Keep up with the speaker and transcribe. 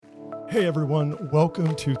Hey everyone,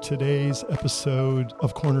 welcome to today's episode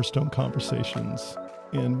of Cornerstone Conversations.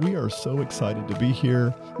 And we are so excited to be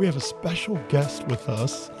here. We have a special guest with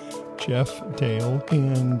us, Jeff Dale,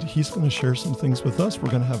 and he's going to share some things with us. We're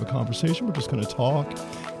going to have a conversation. We're just going to talk,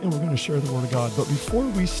 and we're going to share the Word of God. But before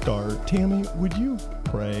we start, Tammy, would you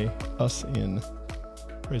pray us in?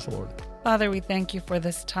 Praise the Lord. Father, we thank you for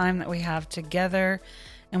this time that we have together,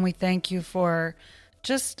 and we thank you for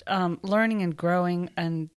just learning and growing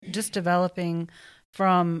and just developing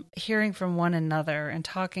from hearing from one another and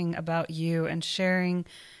talking about you and sharing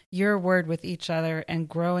your word with each other and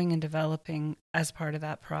growing and developing as part of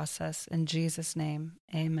that process. In Jesus' name,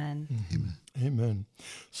 amen. Amen. Amen.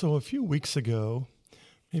 So a few weeks ago,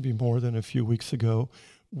 maybe more than a few weeks ago,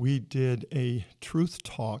 we did a Truth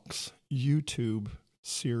Talks YouTube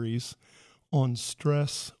series on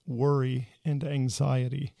stress, worry, and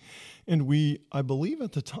anxiety. And I believe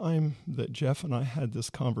at the time that Jeff and I had this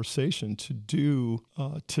conversation to do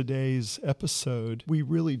today's episode, we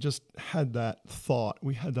really just had that thought.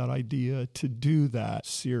 We had that idea to do that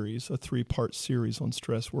series, a 3-part series on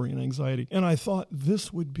stress, worry, and anxiety. And I thought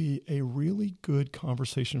this would be a really good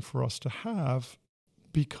conversation for us to have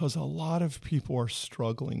because a lot of people are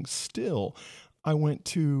struggling still. I went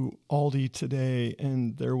to Aldi today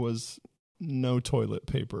and there was no toilet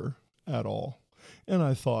paper at all. And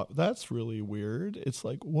I thought, that's really weird. It's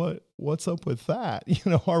like, what's up with that?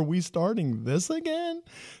 Are we starting this again?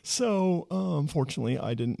 So, fortunately,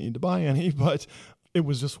 I didn't need to buy any, but it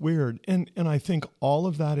was just weird. And I think all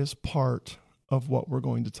of that is part of what we're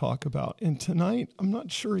going to talk about. And tonight, I'm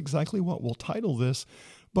not sure exactly what we'll title this,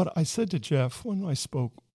 but I said to Jeff when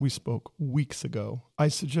we spoke weeks ago, I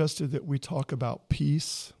suggested that we talk about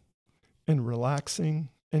peace and relaxing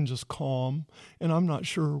and just calm. And I'm not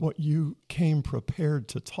sure what you came prepared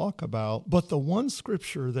to talk about, but the one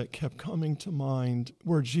scripture that kept coming to mind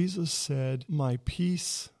where Jesus said, "My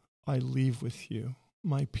peace I leave with you.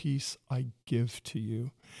 My peace I give to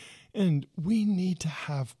you." And we need to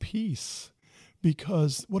have peace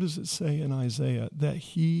because what does it say in Isaiah? That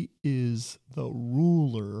he is the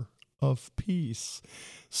ruler of peace.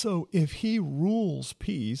 So if he rules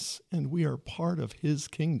peace and we are part of his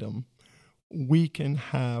kingdom, we can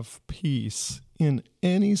have peace in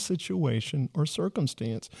any situation or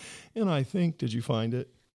circumstance. And I think, did you find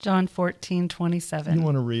it? John 14:27. You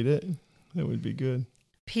want to read it? That would be good.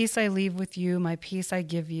 Peace I leave with you, my peace I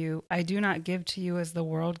give you. I do not give to you as the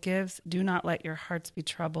world gives. Do not let your hearts be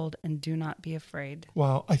troubled and do not be afraid.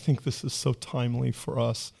 Wow, I think this is so timely for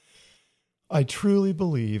us. I truly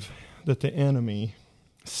believe that the enemy,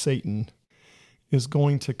 Satan, is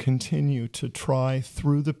going to continue to try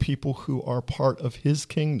through the people who are part of his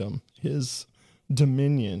kingdom, his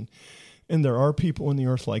dominion. And there are people in the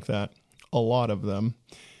earth like that, a lot of them.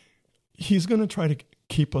 He's going to try to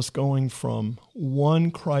keep us going from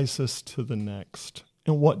one crisis to the next.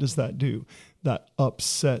 And what does that do? That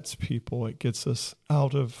upsets people. It gets us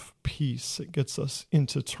out of peace. It gets us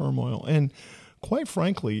into turmoil. And quite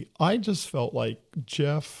frankly, I just felt like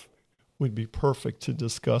Jeff would be perfect to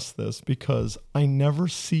discuss this because I never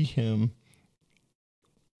see him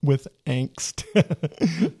with angst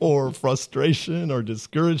or frustration or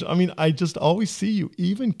discouraged. I mean, I just always see you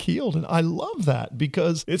even keeled. And I love that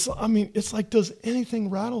because it's like, does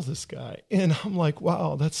anything rattle this guy? And I'm like,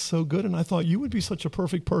 wow, that's so good. And I thought you would be such a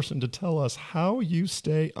perfect person to tell us how you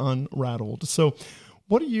stay unrattled. So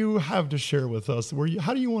what do you have to share with us?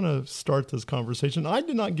 How do you want to start this conversation? I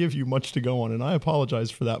did not give you much to go on, and I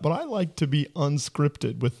apologize for that, but I like to be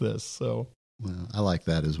unscripted with this. So, well, I like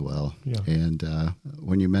that as well. Yeah. And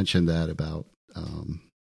when you mentioned that about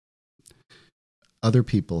other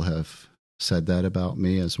people have said that about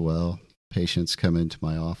me as well. Patients come into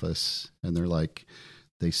my office, and they're like,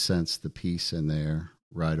 they sense the peace in there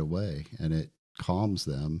right away, and it calms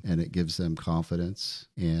them and it gives them confidence.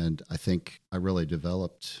 And I think I really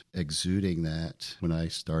developed exuding that when I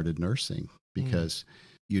started nursing because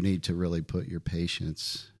you need to really put your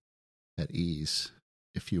patients at ease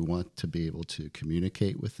if you want to be able to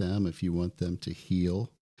communicate with them, if you want them to heal,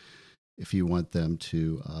 if you want them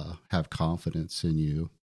to have confidence in you.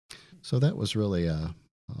 So that was really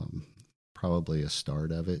probably a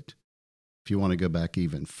start of it. If you want to go back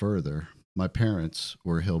even further, my parents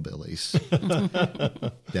were hillbillies.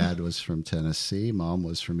 Dad was from Tennessee. Mom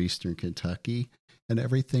was from Eastern Kentucky. And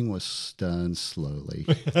everything was done slowly.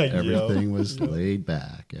 Everything was laid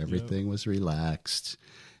back. Everything was relaxed.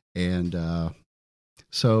 And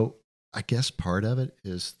so I guess part of it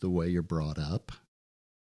is the way you're brought up,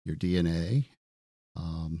 your DNA.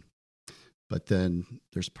 But then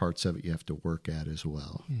there's parts of it you have to work at as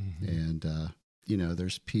well. Mm-hmm. And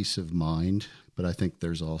there's peace of mind, but I think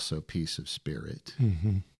there's also peace of spirit.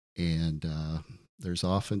 Mm-hmm. And there's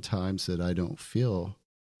often times that I don't feel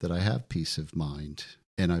that I have peace of mind.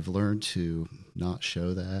 And I've learned to not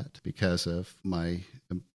show that because of my,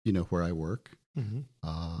 where I work. Mm-hmm.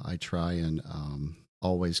 I try and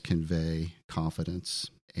always convey confidence.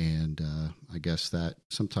 And I guess that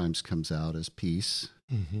sometimes comes out as peace.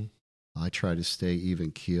 Mm-hmm. I try to stay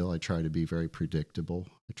even keel. I try to be very predictable.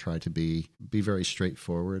 I try to be very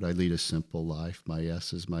straightforward. I lead a simple life. My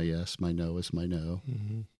yes is my yes. My no is my no.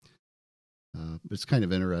 Mm-hmm. It's kind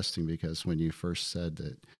of interesting because when you first said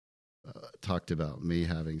that, talked about me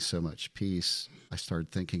having so much peace, I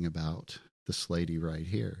started thinking about this lady right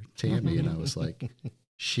here, Tammy, and I was like,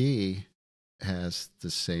 she has the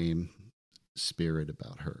same spirit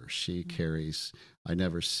about her. She carries, I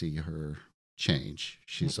never see her change.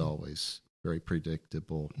 She's always very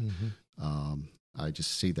predictable. Mm-hmm. I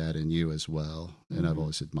just see that in you as well, and I've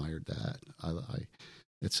always admired that.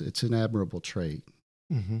 It's an admirable trait.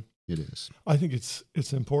 Mm-hmm. It is. I think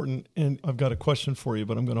it's important, and I've got a question for you,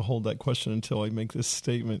 but I'm going to hold that question until I make this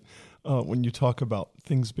statement. When you talk about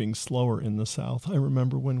things being slower in the South, I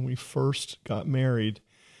remember when we first got married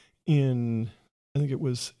in, I think it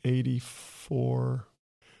was 84.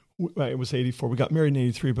 It was 84. We got married in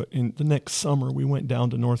 83, but in the next summer we went down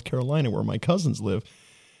to North Carolina where my cousins live.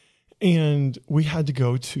 And we had to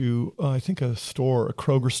go to, I think, a store, a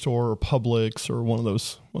Kroger store or Publix or one of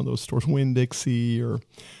those stores, Winn-Dixie or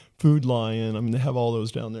Food Lion. I mean, they have all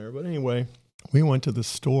those down there. But anyway, we went to the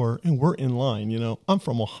store and we're in line. I'm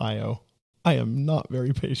from Ohio. I am not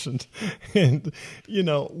very patient. And,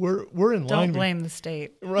 we're in line. Don't blame the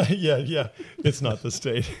state. Right. Yeah. It's not the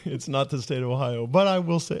state. It's not the state of Ohio. But I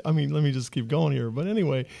will say, let me just keep going here. But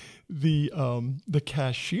anyway, the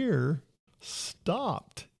cashier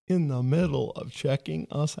stopped in the middle of checking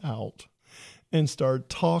us out and started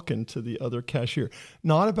talking to the other cashier,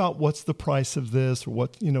 not about what's the price of this or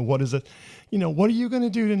what is it, what are you going to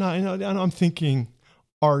do tonight? And I'm thinking,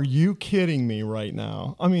 are you kidding me right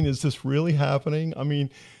now? I mean, is this really happening? I mean,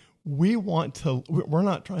 we're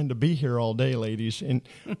not trying to be here all day, ladies. And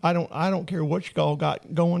I don't care what you all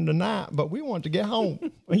got going tonight, but we want to get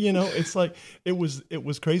home. It's like, it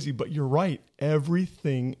was crazy, but you're right.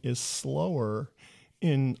 Everything is slower.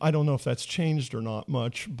 I don't know if that's changed or not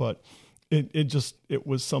much, but it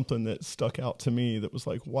was something that stuck out to me that was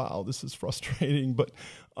like, wow, this is frustrating. But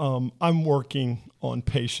I'm working on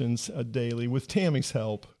patience daily with Tammy's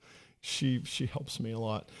help. She helps me a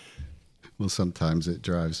lot. Well, sometimes it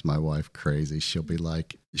drives my wife crazy. She'll be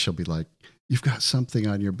like, you've got something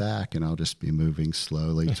on your back, and I'll just be moving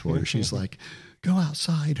slowly toward her. She's like, go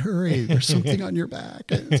outside, hurry. There's something on your back.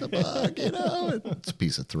 It's a bug, It's a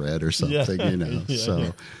piece of thread or something, Yeah.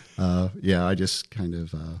 So, I just kind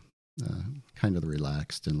of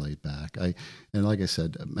relaxed and laid back. And like I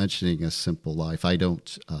said, mentioning a simple life, I'm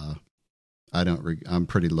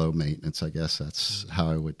pretty low maintenance. I guess that's how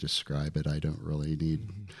I would describe it. I don't really need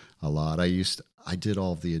a lot. I did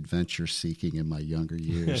all the adventure seeking in my younger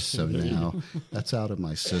years. So now that's out of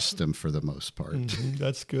my system for the most part. Mm-hmm.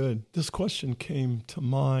 That's good. This question came to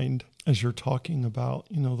mind as you're talking about,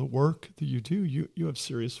 the work that you do. You have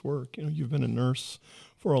serious work. You've been a nurse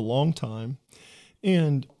for a long time.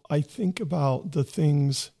 And I think about the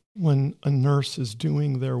things when a nurse is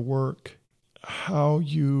doing their work, how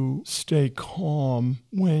you stay calm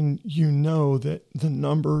when you know that the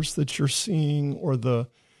numbers that you're seeing or the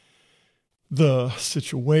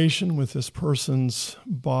situation with this person's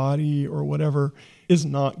body or whatever is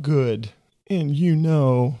not good. And you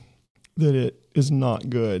know that it is not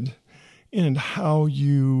good. And how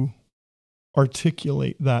you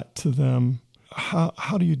articulate that to them.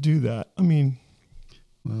 How do you do that? I mean,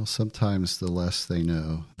 well, sometimes the less they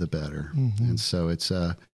know, the better. Mm-hmm. And so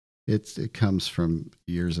it comes from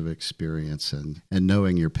years of experience and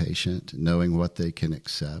knowing your patient, knowing what they can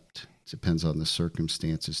accept. It depends on the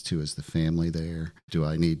circumstances too. Is the family there? Do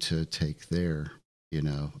I need to take their,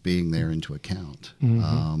 being there into account?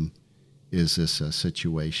 Mm-hmm. Is this a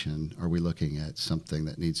situation? Are we looking at something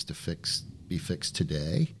that needs to be fixed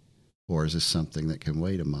today? Or is this something that can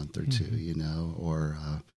wait a month or two, or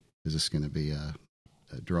is this going to be a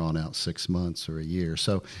drawn out 6 months or a year?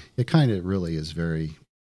 So it kind of really is very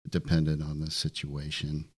dependent on the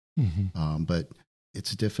situation. Mm-hmm. But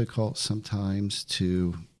it's difficult sometimes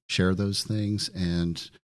to share those things. And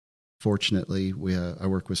fortunately, I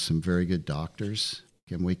work with some very good doctors,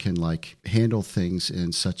 and we can handle things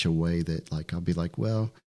in such a way that I'll be like,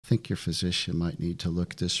 well, I think your physician might need to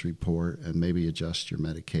look at this report and maybe adjust your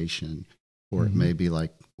medication or it may be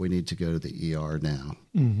like, we need to go to the ER now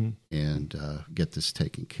and get this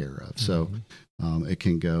taken care of. So it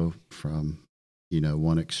can go from,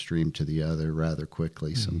 one extreme to the other rather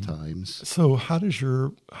quickly sometimes. So how does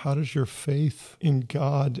your faith in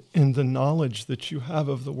God and the knowledge that you have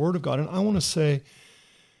of the Word of God? And I want to say,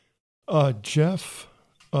 Jeff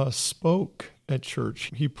spoke at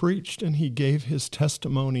church. He preached and he gave his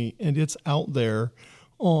testimony, and it's out there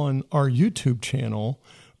on our YouTube channel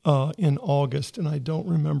in August, and I don't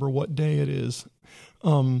remember what day it is.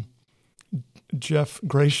 Jeff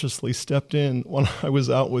graciously stepped in when I was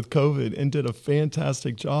out with COVID and did a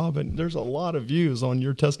fantastic job. And there's a lot of views on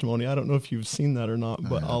your testimony. I don't know if you've seen that or not,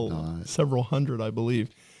 but several hundred, I believe.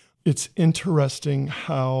 It's interesting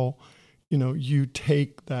how, you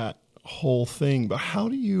take that whole thing, but how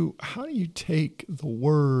do you take the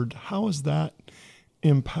Word? How has that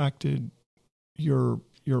impacted your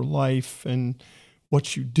life and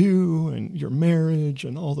what you do and your marriage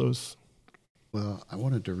and all those? Well, I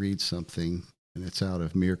wanted to read something, and it's out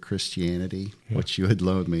of Mere Christianity, which you had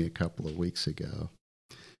loaned me a couple of weeks ago.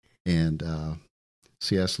 And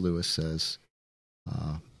C.S. Lewis says,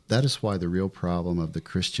 that is why the real problem of the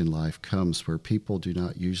Christian life comes where people do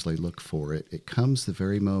not usually look for it. It comes the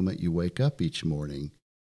very moment you wake up each morning.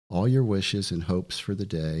 All your wishes and hopes for the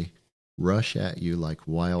day rush at you like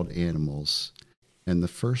wild animals. And the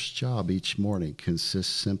first job each morning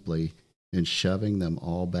consists simply in shoving them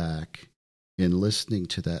all back, in listening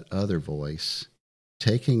to that other voice,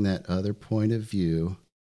 taking that other point of view,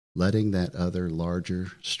 letting that other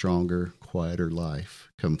larger, stronger, quieter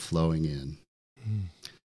life come flowing in.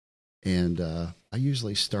 And I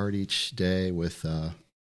usually start each day with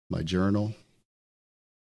my journal,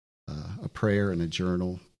 a prayer and a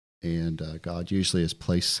journal, and God usually has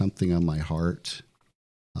placed something on my heart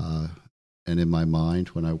and in my mind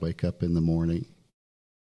when I wake up in the morning.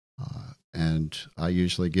 And I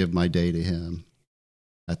usually give my day to Him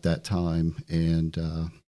at that time and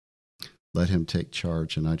let Him take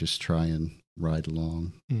charge. And I just try and ride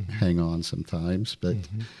along, hang on sometimes. But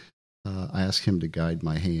I ask Him to guide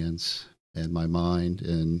my hands and my mind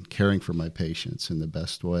in caring for my patients in the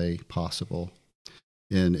best way possible,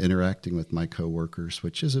 in interacting with my coworkers,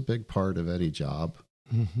 which is a big part of any job,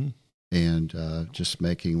 and just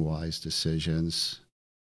making wise decisions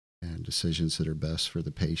and decisions that are best for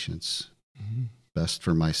the patients. Best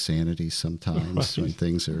for my sanity sometimes when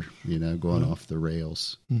things are, going off the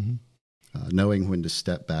rails. Knowing when to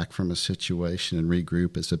step back from a situation and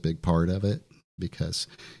regroup is a big part of it, because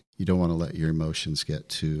you don't want to let your emotions get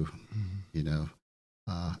too,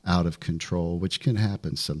 out of control, which can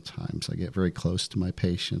happen sometimes. I get very close to my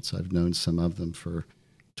patients. I've known some of them for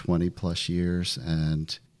 20 plus years.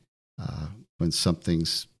 And when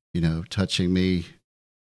something's, touching me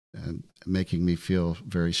and making me feel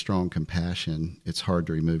very strong compassion, it's hard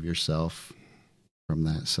to remove yourself from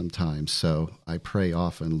that sometimes. So I pray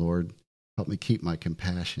often, Lord, help me keep my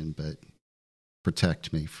compassion, but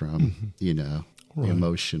protect me from, the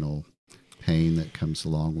emotional pain that comes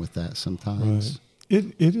along with that sometimes.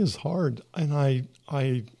 It is hard. And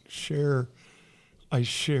I share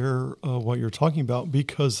what you're talking about,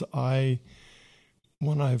 because when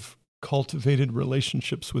I've cultivated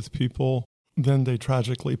relationships with people, then they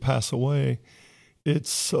tragically pass away. It's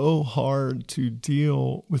so hard to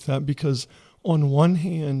deal with that, because on one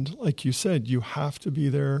hand, like you said, you have to be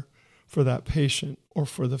there for that patient or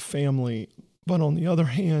for the family. But on the other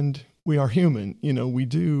hand, we are human, we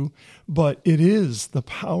do. But it is the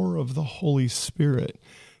power of the Holy Spirit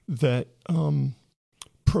that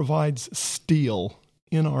provides steel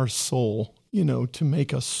in our soul, to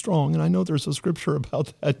make us strong. And I know there's a scripture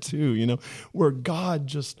about that too, where God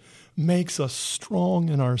just makes us strong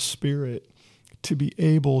in our spirit to be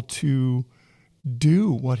able to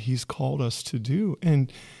do what He's called us to do.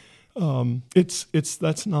 And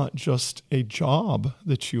that's not just a job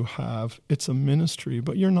that you have, it's a ministry.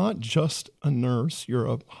 But you're not just a nurse, you're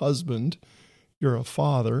a husband, you're a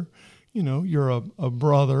father, you're a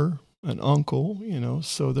brother, an uncle,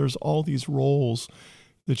 so there's all these roles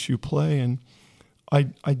that you play. And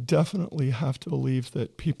I definitely have to believe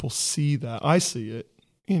that people see that. I see it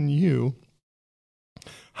in you,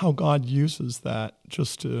 how God uses that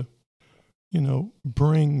just to,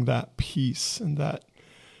 bring that peace and that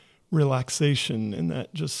relaxation and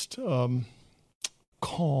that just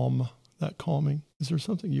calming. Is there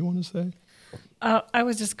something you want to say? I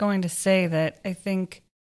was just going to say that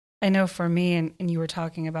I know for me, and you were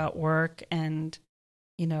talking about work and,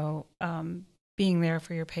 being there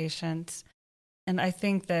for your patients. And I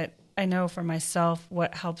think that I know for myself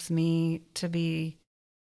what helps me to be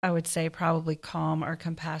I would say probably calm or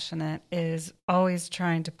compassionate is always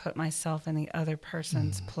trying to put myself in the other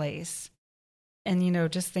person's place.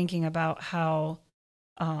 And, just thinking about how,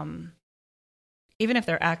 even if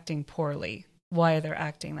they're acting poorly, why they're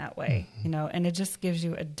acting that way, and it just gives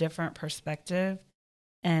you a different perspective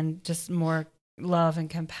and just more love and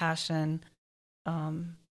compassion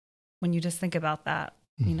when you just think about that,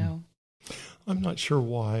 I'm not sure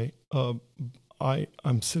why.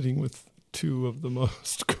 I'm sitting with two of the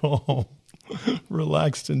most calm,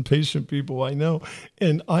 relaxed, and patient people I know,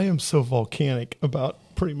 and I am so volcanic about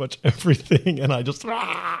pretty much everything, and I just,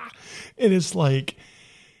 and it's like,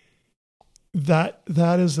 that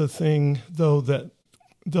is a thing, though, that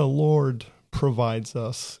the Lord provides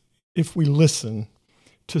us if we listen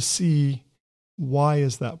to see why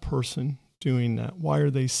is that person doing that? Why are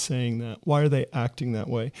they saying that? Why are they acting that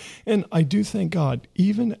way? And I do thank God,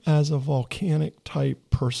 even as a volcanic type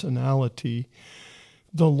personality,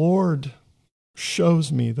 the Lord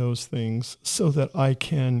shows me those things so that I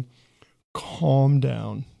can calm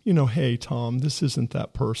down. Hey, Tom, this isn't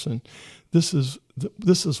that person. This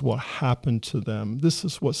is what happened to them. This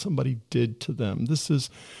is what somebody did to them. This is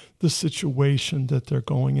the situation that they're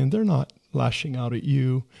going in. They're not lashing out at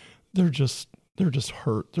you. They're just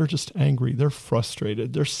hurt. They're just angry. They're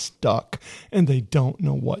frustrated. They're stuck, and they don't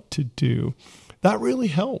know what to do. That really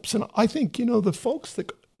helps. And I think, the folks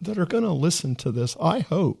that are going to listen to this, I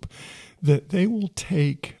hope that they will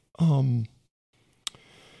take,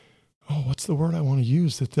 what's the word I want to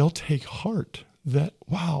use? That they'll take heart that,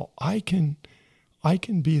 wow, I can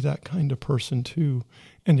be that kind of person too.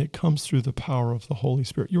 And it comes through the power of the Holy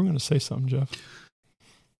Spirit. You were going to say something, Jeff.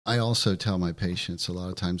 I also tell my patients, a lot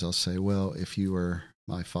of times I'll say, well, if you were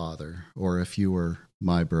my father or if you were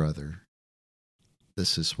my brother,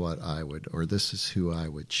 this is what I would, or this is who I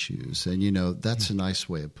would choose. And, that's a nice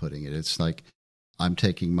way of putting it. It's like I'm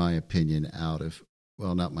taking my opinion out of,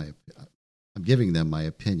 I'm giving them my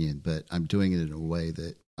opinion, but I'm doing it in a way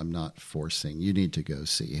that I'm not forcing, you need to go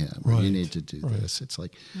see him, or you need to do this. It's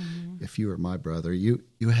like, if you were my brother, you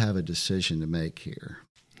have a decision to make here.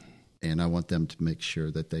 And I want them to make sure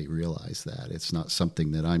that they realize that. It's not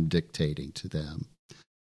something that I'm dictating to them.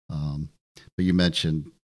 But you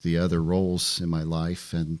mentioned the other roles in my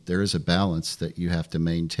life, and there is a balance that you have to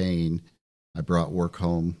maintain. I brought work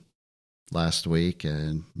home last week,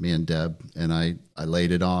 and me and Deb, and I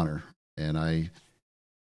laid it on her. And I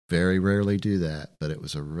very rarely do that, but it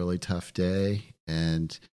was a really tough day.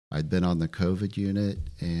 And I'd been on the COVID unit,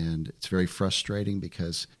 and it's very frustrating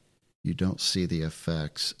because you don't see the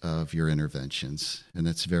effects of your interventions, and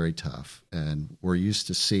it's very tough. And we're used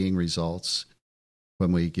to seeing results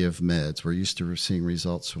when we give meds. We're used to seeing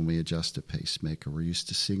results when we adjust a pacemaker. We're used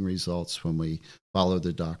to seeing results when we follow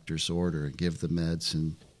the doctor's order and give the meds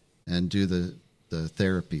and do the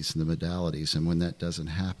therapies and the modalities. And when that doesn't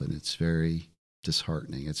happen, it's very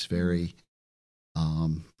disheartening. It's very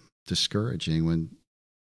discouraging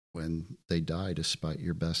when they die despite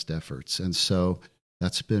your best efforts. And so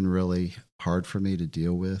that's been really hard for me to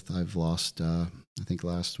deal with. I've lost, I think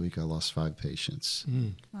last week I lost 5 patients.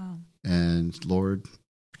 Wow. And Lord,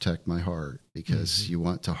 protect my heart, because you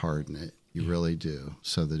want to harden it. You really do,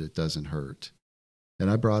 so that it doesn't hurt. And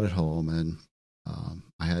I brought it home, and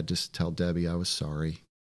I had to tell Debbie I was sorry.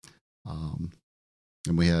 And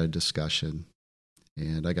we had a discussion,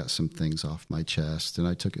 and I got some things off my chest, and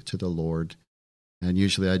I took it to the Lord. And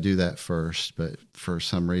usually I do that first, but for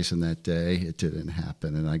some reason that day it didn't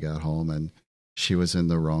happen. And I got home, and she was in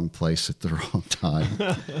the wrong place at the wrong time.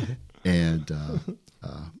 And,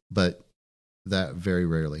 but that very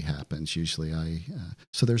rarely happens. Usually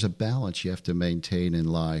so there's a balance you have to maintain in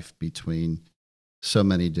life between so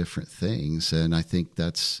many different things. And I think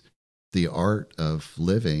that's the art of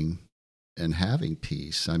living and having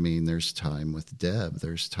peace. I mean, there's time with Deb,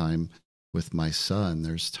 there's time with my son,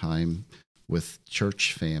 there's time with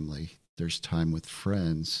church family, there's time with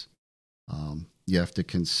friends. You have to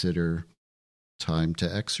consider time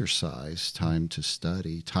to exercise, time to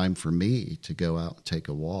study, time for me to go out and take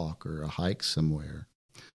a walk or a hike somewhere.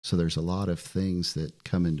 So there's a lot of things that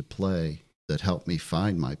come into play that help me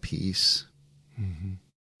find my peace. Mm-hmm.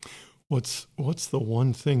 What's the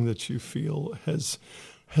one thing that you feel has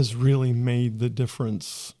really made the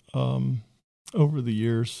difference over the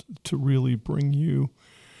years to really bring you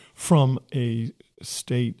from a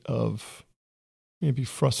state of maybe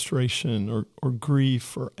frustration or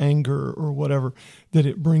grief or anger or whatever, that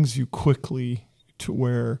it brings you quickly to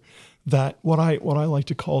where that what I like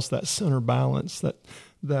to call is that center balance,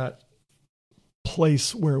 that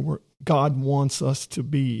place where God wants us to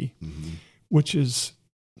be, which is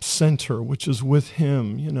center, which is with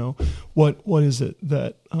Him, what is it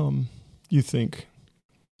that you think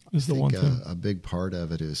is the one thing? A big part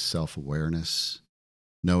of it is self-awareness,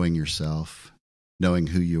 knowing yourself, knowing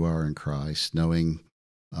who you are in Christ, knowing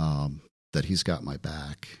that He's got my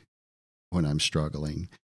back when I'm struggling,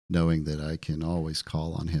 knowing that I can always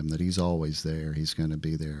call on Him, that He's always there. He's going to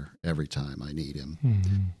be there every time I need Him.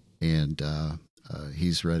 Mm-hmm. And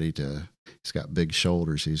He's got big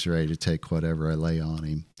shoulders. He's ready to take whatever I lay on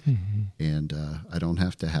Him. Mm-hmm. And I don't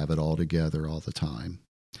have to have it all together all the time.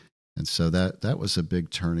 And so that was a big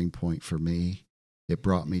turning point for me. It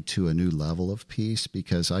brought me to a new level of peace,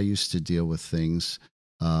 because I used to deal with things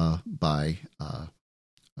by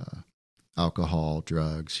alcohol,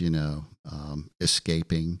 drugs,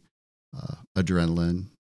 escaping, adrenaline,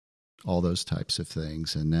 all those types of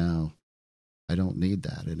things. And now I don't need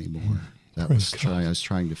that anymore. I was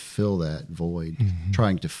trying to fill that void, mm-hmm.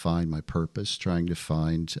 trying to find my purpose, trying to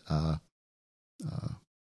find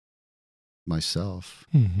myself.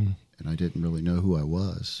 Mm-hmm. And I didn't really know who I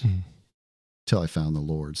was till I found the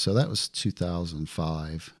Lord. So that was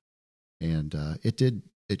 2005. And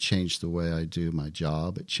it changed the way I do my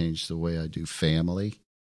job. It changed the way I do family.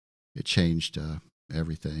 It changed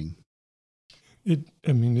everything.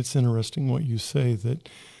 It's interesting what you say, that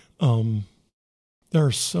there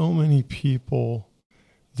are so many people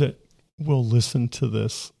that will listen to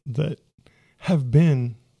this that have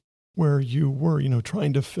been where you were,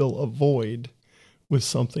 trying to fill a void with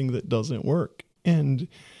something that doesn't work. And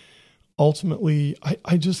ultimately,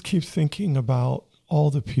 I just keep thinking about all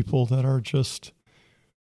the people that are just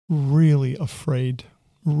really afraid,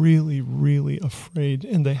 really, really afraid,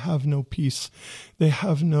 and they have no peace. They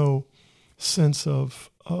have no sense of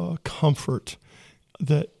comfort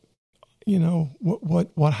that,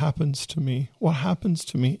 what happens to me? What happens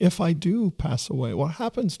to me if I do pass away? What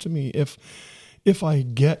happens to me if I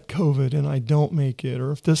get COVID and I don't make it,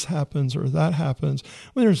 or if this happens or that happens?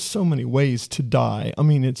 There's so many ways to die.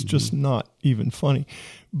 It's just not even funny.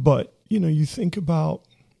 But, you think about,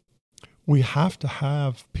 we have to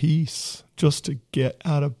have peace just to get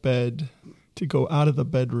out of bed, to go out of the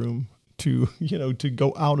bedroom, to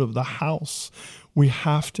go out of the house. We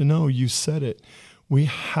have to know, you said it, we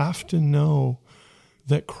have to know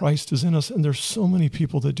that Christ is in us. And there's so many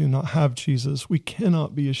people that do not have Jesus. We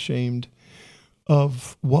cannot be ashamed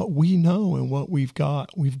of what we know and what we've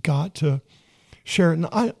got. We've got to share it.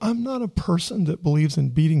 And I'm not a person that believes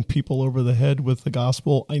in beating people over the head with the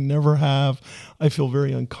gospel. I never have. I feel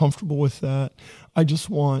very uncomfortable with that. I just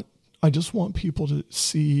want people to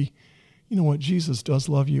see, what Jesus does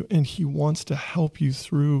love you, and He wants to help you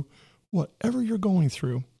through whatever you're going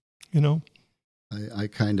through, I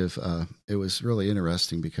kind of, it was really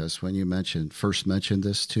interesting, because when you first mentioned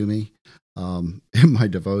this to me, in my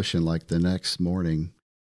devotion, like the next morning,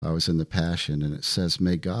 I was in the Passion, and it says,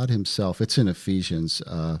 may God Himself, it's in Ephesians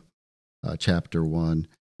chapter 1,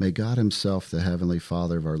 may God Himself, the Heavenly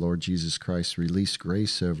Father of our Lord Jesus Christ, release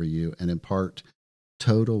grace over you and impart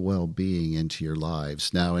total well-being into your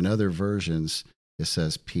lives. Now, in other versions, it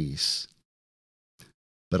says peace.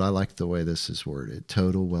 But I like the way this is worded,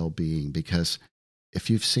 total well-being, because if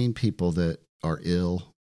you've seen people that are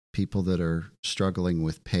ill, people that are struggling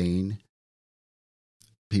with pain,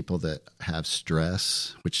 people that have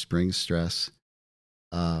stress, which brings stress,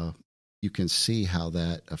 you can see how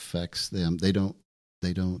that affects them. They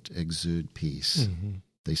don't exude peace. Mm-hmm.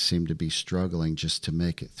 They seem to be struggling just to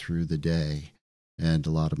make it through the day. And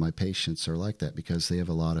a lot of my patients are like that because they have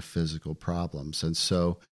a lot of physical problems. And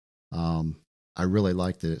so I really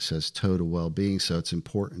like that it says total well-being. So it's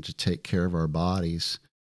important to take care of our bodies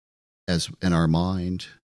and our mind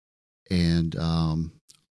and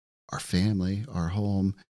our family, our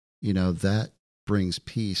home. That brings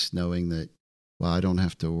peace, knowing that, I don't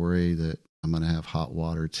have to worry that I'm going to have hot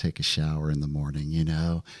water to take a shower in the morning.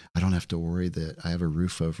 I don't have to worry that I have a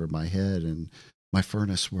roof over my head and my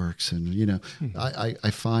furnace works. And,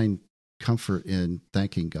 I find comfort in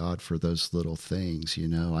thanking God for those little things.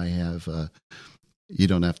 I have, you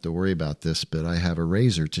don't have to worry about this, but I have a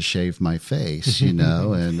razor to shave my face, and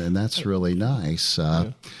that's really nice.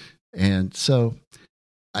 And so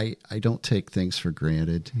I don't take things for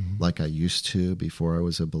granted like I used to before I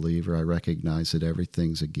was a believer. I recognize that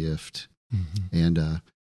everything's a gift. Mm-hmm. And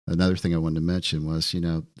another thing I wanted to mention was,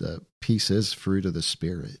 the peace is fruit of the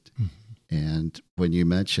Spirit. Mm-hmm. And when you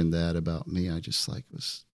mentioned that about me, I just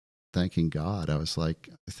was thanking God. I was like,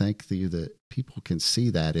 thank you that people can see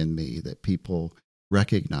that in me, that people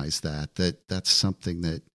recognize that's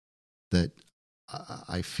something that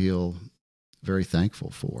I feel very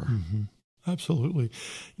thankful for. Mm-hmm. Absolutely.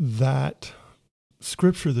 That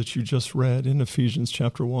scripture that you just read in Ephesians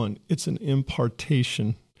chapter 1, it's an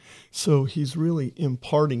impartation. So he's really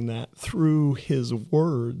imparting that through his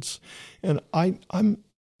words. And I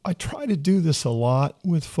try to do this a lot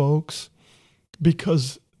with folks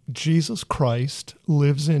because Jesus Christ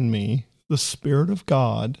lives in me. The Spirit of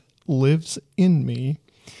God lives in me.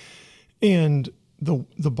 And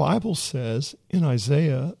the Bible says in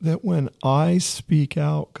Isaiah that when I speak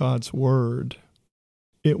out God's word,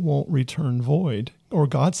 it won't return void. Or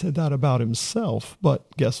God said that about himself.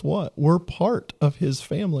 But guess what? We're part of his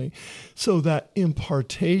family. So that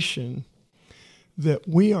impartation that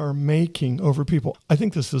we are making over people, I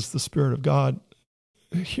think this is the Spirit of God.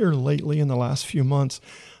 Here lately in the last few months,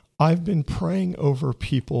 I've been praying over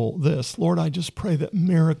people this. Lord, I just pray that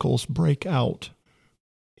miracles break out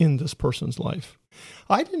in this person's life.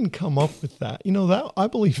 I didn't come up with that. That I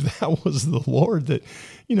believe that was the Lord that,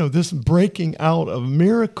 this breaking out of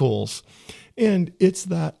miracles. And it's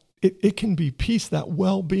that it can be peace, that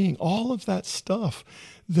well-being, all of that stuff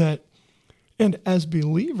and as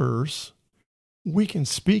believers, we can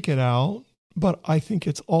speak it out, but I think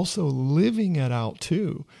it's also living it out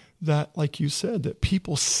too. That, like you said, that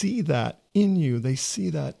people see that in you. They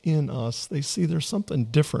see that in us. They see there's something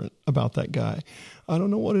different about that guy. I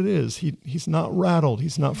don't know what it is. He's not rattled.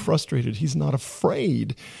 He's not frustrated. He's not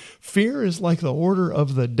afraid. Fear is like the order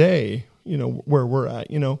of the day, where we're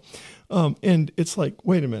at, and it's like,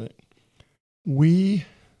 wait a minute. We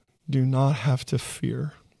do not have to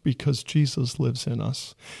fear because Jesus lives in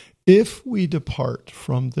us. If we depart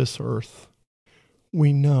from this earth,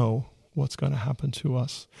 we know what's going to happen to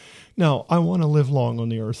us. Now, I want to live long on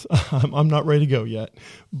the earth. I'm not ready to go yet,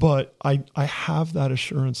 but I have that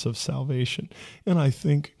assurance of salvation. And I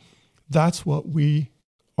think that's what we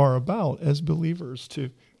are about as believers, to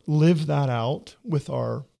live that out with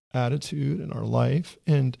our attitude and our life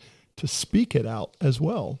and to speak it out as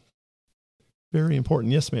well. Very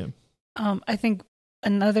important. Yes, ma'am. I think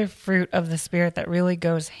another fruit of the Spirit that really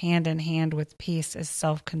goes hand in hand with peace is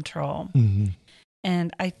self-control. Mm-hmm.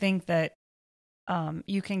 And I think that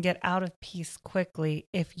you can get out of peace quickly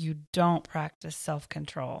if you don't practice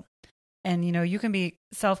self-control. And, you can be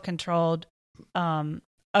self-controlled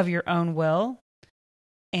of your own will,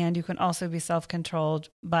 and you can also be self-controlled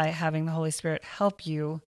by having the Holy Spirit help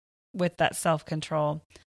you with that self-control.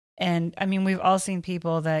 And, we've all seen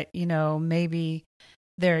people that, maybe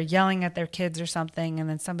they're yelling at their kids or something, and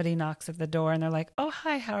then somebody knocks at the door and they're like, "Oh,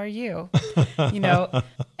 hi, how are you?"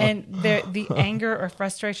 And the anger or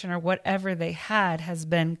frustration or whatever they had has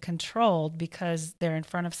been controlled because they're in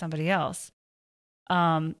front of somebody else.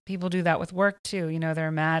 People do that with work too.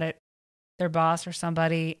 They're mad at their boss or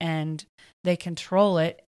somebody and they control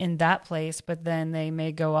it in that place, but then they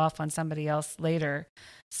may go off on somebody else later.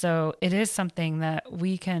 So it is something that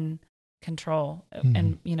we can control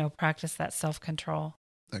and, practice that self-control.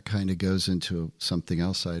 That kind of goes into something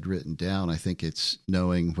else I had written down. I think it's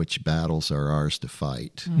knowing which battles are ours to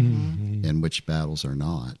fight and which battles are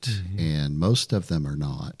not. And most of them are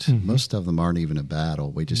not. Most of them aren't even a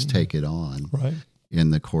battle. We just take it on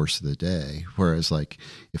in the course of the day. Whereas, like,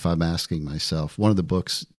 if I'm asking myself, one of the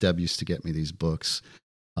books, Deb used to get me these books,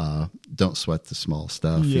 Don't Sweat the Small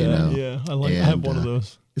Stuff. Yeah. I have one of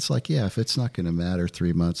those. It's like, if it's not going to matter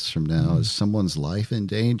 3 months from now, is someone's life in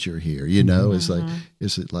danger here? Is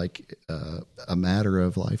it like a matter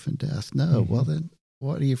of life and death? No. Well, then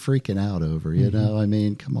what are you freaking out over?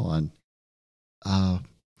 Come on.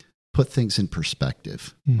 Put things in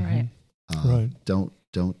perspective. Right. Don't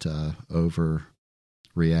overreact.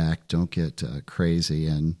 Don't get crazy.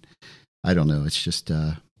 And I don't know. It's just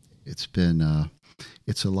it's been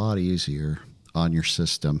it's a lot easier on your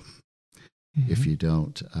system. If you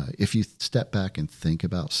don't, if you step back and think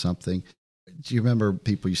about something. Do you remember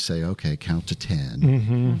people you say, okay, count to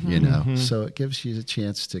 10, so it gives you a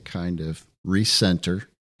chance to kind of recenter,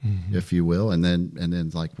 if you will. And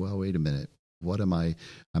then like, well, wait a minute. What am I'm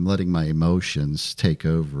letting my emotions take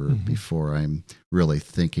over before I'm really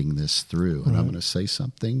thinking this through. And I'm going to say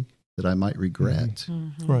something that I might regret,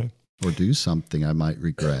 or do something I might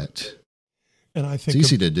regret. And I think it's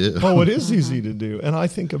easy to do. Oh, it is easy to do. And I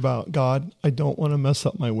think about, God, I don't want to mess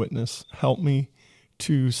up my witness. Help me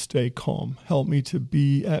to stay calm. Help me to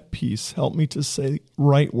be at peace. Help me to say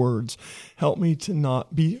right words. Help me to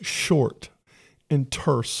not be short and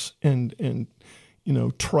terse and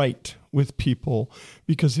trite with people,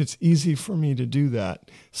 because it's easy for me to do that.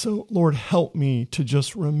 So, Lord, help me to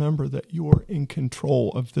just remember that you're in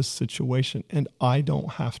control of this situation and I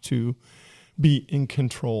don't have to be in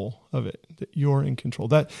control of it, that you're in control.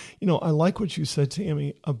 That, I like what you said,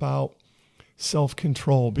 Tammy, about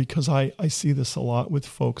self-control, because I see this a lot with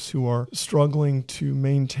folks who are struggling to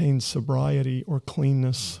maintain sobriety or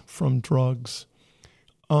cleanness from drugs.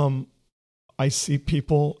 I see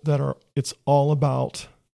people that it's all about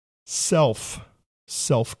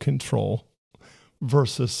self-control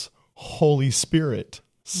versus Holy Spirit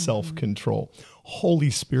self-control.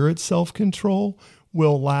 Holy Spirit self-control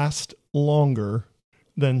will last longer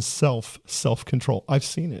than self-control. I've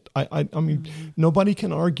seen it. I mean, nobody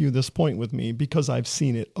can argue this point with me because I've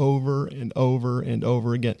seen it over and over and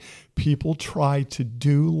over again. People try to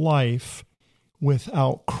do life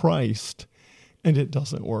without Christ, and it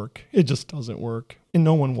doesn't work. It just doesn't work. And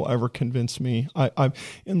no one will ever convince me. I've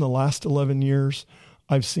in the last 11 years,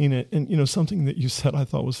 I've seen it. And, something that you said I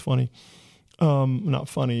thought was funny. Not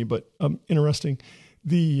funny, but interesting.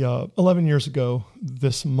 The 11 years ago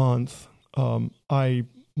this month,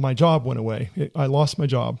 my job went away. I lost my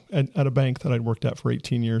job at a bank that I'd worked at for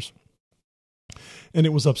 18 years. And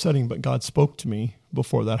it was upsetting, but God spoke to me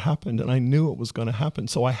before that happened, and I knew it was going to happen.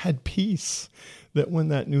 So I had peace that when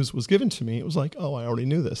that news was given to me, it was like, oh, I already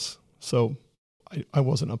knew this. So I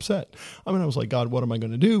wasn't upset. I was like, God, what am I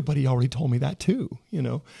going to do? But he already told me that too,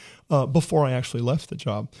 before I actually left the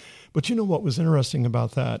job. But what was interesting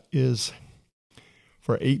about that is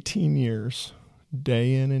for 18 years,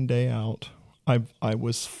 day in and day out, I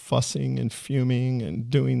was fussing and fuming and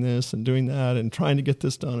doing this and doing that and trying to get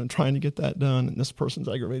this done and trying to get that done. And this person's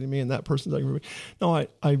aggravating me and that person's aggravating me. No,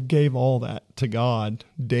 I gave all that to God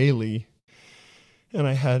daily. And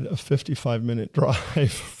I had a 55-minute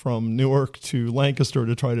drive from Newark to Lancaster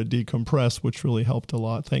to try to decompress, which really helped a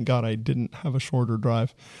lot. Thank God I didn't have a shorter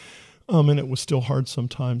drive. And it was still hard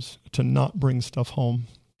sometimes to not bring stuff home.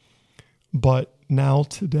 But now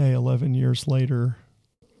today, 11 years later,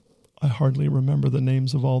 I hardly remember the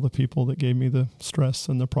names of all the people that gave me the stress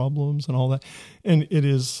and the problems and all that. And it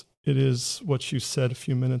is what you said a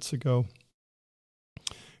few minutes ago.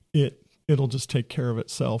 It'll just take care of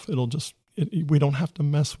itself. We don't have to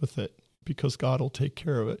mess with it because God will take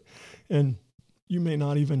care of it. And you may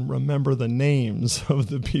not even remember the names of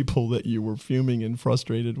the people that you were fuming and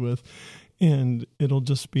frustrated with, and it'll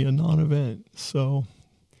just be a non-event. So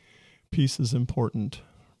peace is important.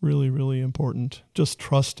 Really, really important. Just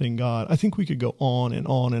trusting God. I think we could go on and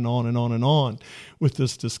on and on and on and on with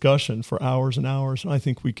this discussion for hours and hours. And I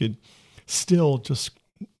think we could still just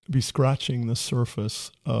be scratching the surface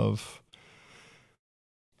of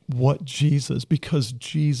what because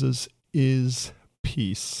Jesus is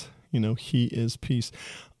peace. He is peace.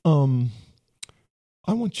 I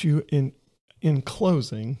want you in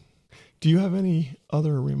closing, do you have any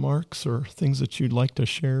other remarks or things that you'd like to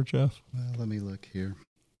share, Jeff? Well, let me look here.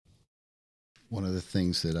 One of the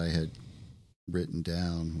things that I had written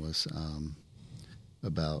down was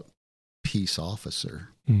about peace officer.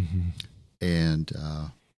 Mm-hmm. And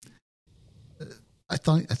I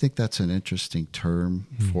think that's an interesting term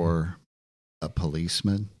for a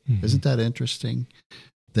policeman. Mm-hmm. Isn't that interesting?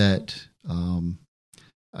 That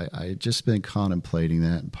I had just been contemplating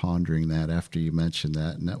that and pondering that after you mentioned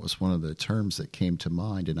that, and that was one of the terms that came to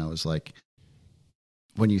mind. And I was like,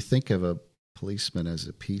 when you think of a policeman as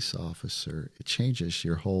a peace officer, it changes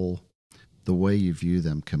the way you view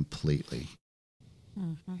them completely.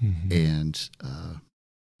 Mm-hmm. Mm-hmm. And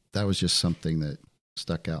that was just something that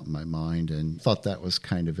stuck out in my mind and thought that was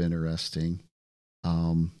kind of interesting.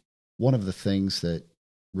 One of the things that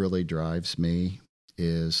really drives me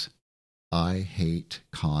is I hate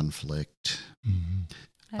conflict.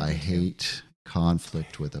 Mm-hmm. I hate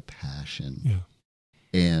conflict with a passion. Yeah.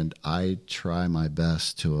 And I try my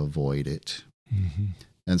best to avoid it. Mm-hmm.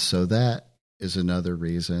 And so that is another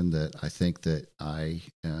reason that I think that I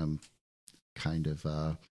am kind of,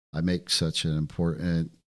 I make such an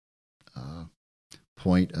important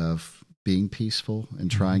point of being peaceful and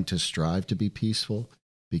trying to strive to be peaceful,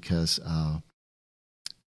 because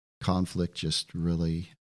conflict just really,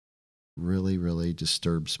 really, really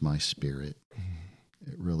disturbs my spirit.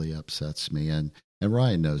 It really upsets me. And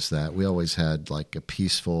Ryan knows that. We always had like a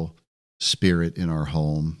peaceful spirit in our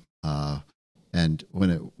home. And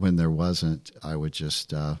when there wasn't, I would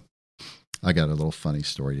just, I got a little funny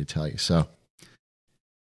story to tell you. So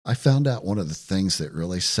I found out one of the things that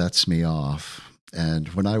really sets me off. And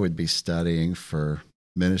when I would be studying for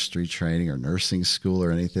ministry training or nursing school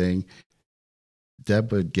or anything,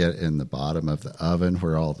 Deb would get in the bottom of the oven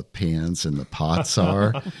where all the pans and the pots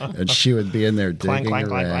are, and she would be in there digging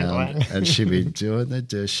around, and she'd be doing the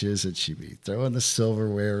dishes, and she'd be throwing the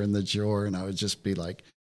silverware in the drawer, and I would just be like,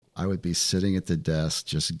 I would be sitting at the desk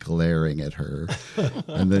just glaring at her,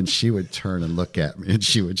 and then she would turn and look at me, and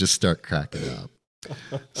she would just start cracking up.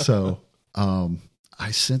 So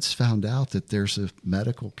I since found out that there's a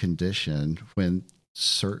medical condition when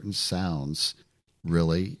certain sounds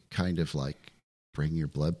really kind of like bring your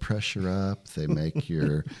blood pressure up. They make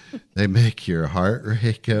your heart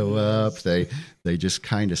rate go up. They just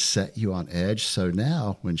kind of set you on edge. So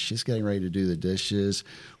now when she's getting ready to do the dishes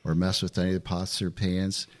or mess with any of the pots or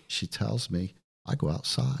pans, she tells me, I go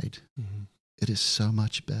outside. Mm-hmm. It is so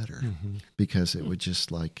much better because it would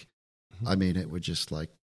just like, it would just like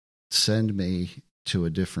send me to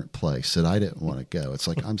a different place that I didn't want to go. It's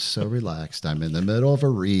like, I'm so relaxed. I'm in the middle of a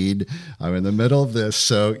read. I'm in the middle of this.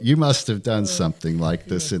 So you must have done something like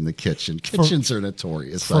this in the kitchen. Kitchens are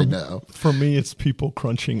notorious, I know. For me, it's people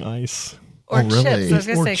crunching ice. Or really? Chips. I was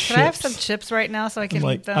going to say, chips. can I have some chips right now so I can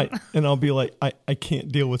eat them? And I'll be like, I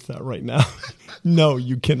can't deal with that right now. No,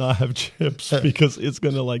 you cannot have chips because it's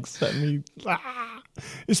going to like set me.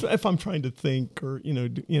 If I'm trying to think or,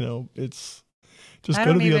 it's just I go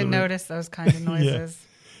to don't the even other notice those kind of noises.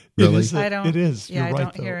 Really? I don't. It is. Yeah, You're I right,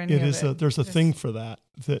 don't though. hear any it of is. it. There's a thing for that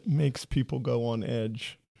makes people go on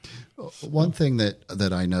edge. One thing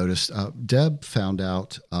that I noticed, Deb found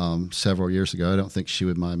out several years ago, I don't think she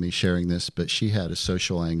would mind me sharing this, but she had a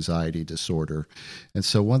social anxiety disorder. And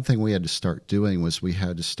so one thing we had to start doing was we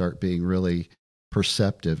had to start being really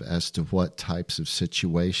perceptive as to what types of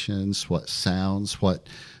situations, what sounds, what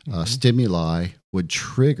stimuli would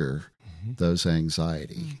trigger those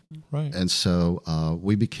anxiety. Right. And so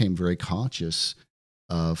we became very conscious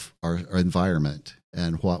of our environment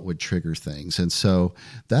and what would trigger things. And so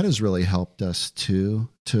that has really helped us to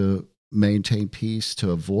maintain peace,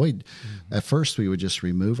 to avoid. At first, we would just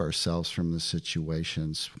remove ourselves from the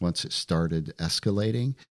situations once it started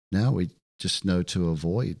escalating. Now we just know to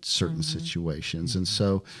avoid certain situations. And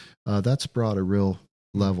so that's brought a real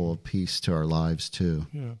level of peace to our lives too.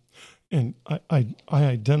 Yeah. And I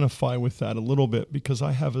identify with that a little bit because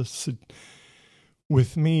I have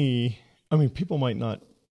with me, people might not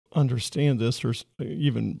understand this or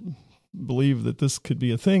even believe that this could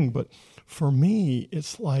be a thing, but for me,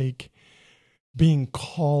 it's like being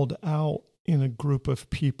called out in a group of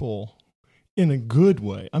people in a good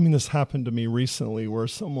way. This happened to me recently where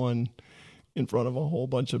someone in front of a whole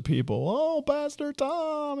bunch of people, oh, Pastor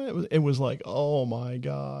Tom, it was like, oh my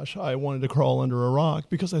gosh, I wanted to crawl under a rock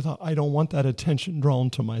because I thought, I don't want that attention drawn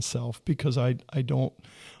to myself because I know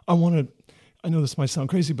this might sound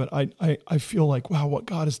crazy, but I feel like, wow, what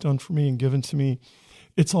God has done for me and given to me,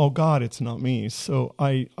 it's all God, it's not me. So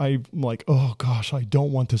I'm like, oh gosh, I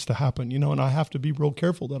don't want this to happen, and I have to be real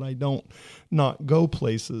careful that I don't not go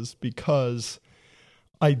places because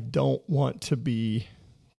I don't want to be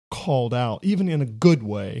called out, even in a good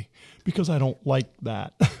way, because I don't like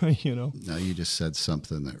that, No, you just said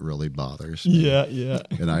something that really bothers me. Yeah.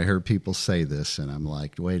 And I heard people say this, and I'm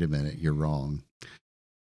like, wait a minute, you're wrong.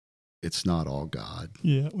 It's not all God.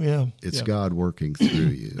 Yeah. It's God working through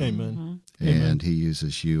you. Amen. And Amen. He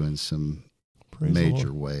uses you in some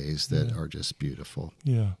major ways that are just beautiful.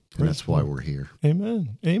 Yeah. And that's why we're here.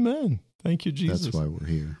 Amen. Thank you, Jesus. That's why we're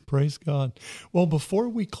here. Praise God. Well, before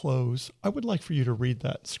we close, I would like for you to read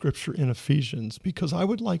that scripture in Ephesians because I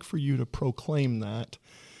would like for you to proclaim that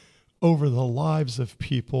over the lives of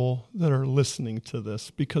people that are listening to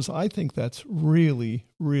this because I think that's really,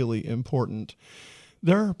 really important.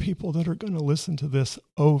 There are people that are going to listen to this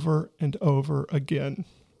over and over again.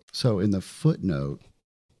 So in the footnote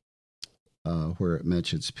where it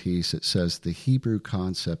mentions peace, it says the Hebrew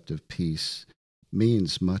concept of peace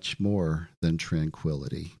means much more than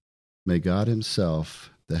tranquility. May God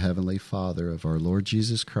Himself, the Heavenly Father of our Lord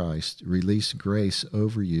Jesus Christ, release grace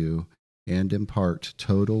over you and impart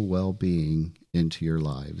total well-being into your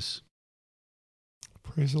lives.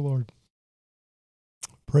 Praise the Lord.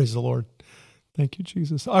 Praise the Lord. Thank you,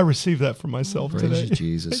 Jesus. I receive that for myself today. Praise you,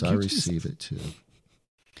 Jesus. I Jesus. receive it too.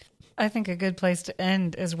 I think a good place to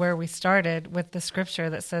end is where we started with the scripture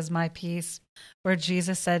that says, my peace, where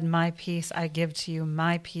Jesus said, my peace I give to you,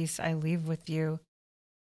 my peace I leave with you,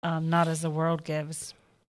 not as the world gives,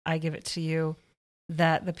 I give it to you,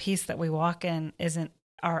 that the peace that we walk in isn't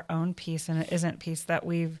our own peace and it isn't peace that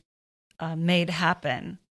we've made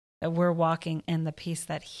happen, that we're walking in the peace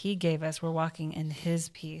that He gave us. We're walking in His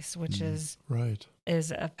peace, which is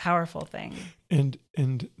a powerful thing.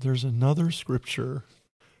 And there's another scripture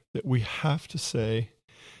that we have to say,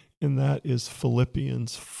 and that is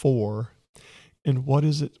Philippians 4. And what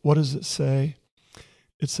is it? What does it say?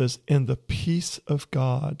 It says, "And the peace of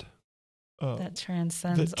God that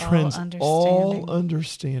transcends all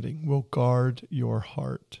understanding will guard your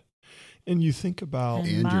heart." And you think about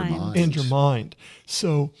and your mind. And your mind.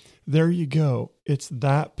 So there you go. It's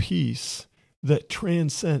that peace that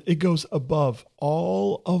transcend. It goes above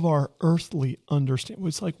all of our earthly understanding.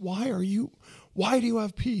 It's like, why do you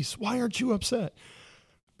have peace? Why aren't you upset?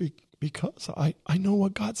 Because I know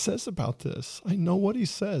what God says about this. I know what he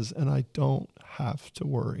says, and I don't have to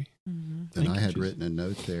worry. Mm-hmm. And I had written a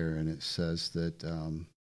note there, and it says that,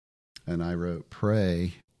 and I wrote,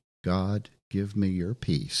 pray, God, give me your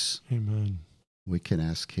peace. Amen. We can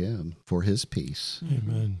ask him for his peace.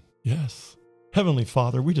 Amen. Yes. Heavenly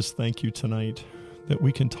Father, we just thank you tonight that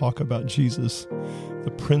we can talk about Jesus,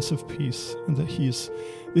 the Prince of Peace, and that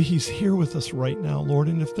he's here with us right now, Lord.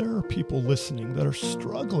 And if there are people listening that are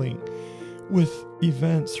struggling with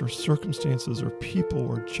events or circumstances or people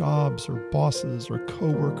or jobs or bosses or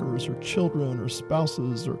coworkers or children or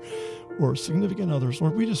spouses or significant others,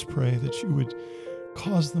 Lord, we just pray that you would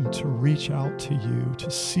cause them to reach out to you, to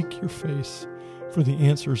seek your face for the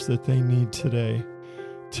answers that they need today,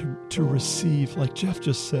 to receive, like Jeff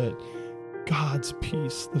just said, God's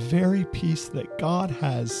peace. The very peace that God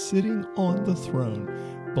has sitting on the throne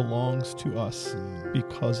belongs to us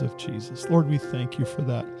because of Jesus. Lord, we thank you for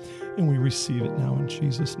that, and we receive it now in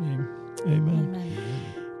Jesus' name. Amen.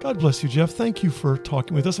 Amen. God bless you, Jeff. Thank you for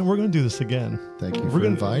talking with us, and we're going to do this again. Thank you for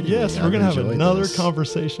inviting me. Yes, we're going to have another this.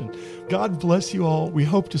 conversation. God bless you all. We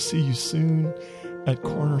hope to see you soon at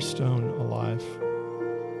Cornerstone Alive.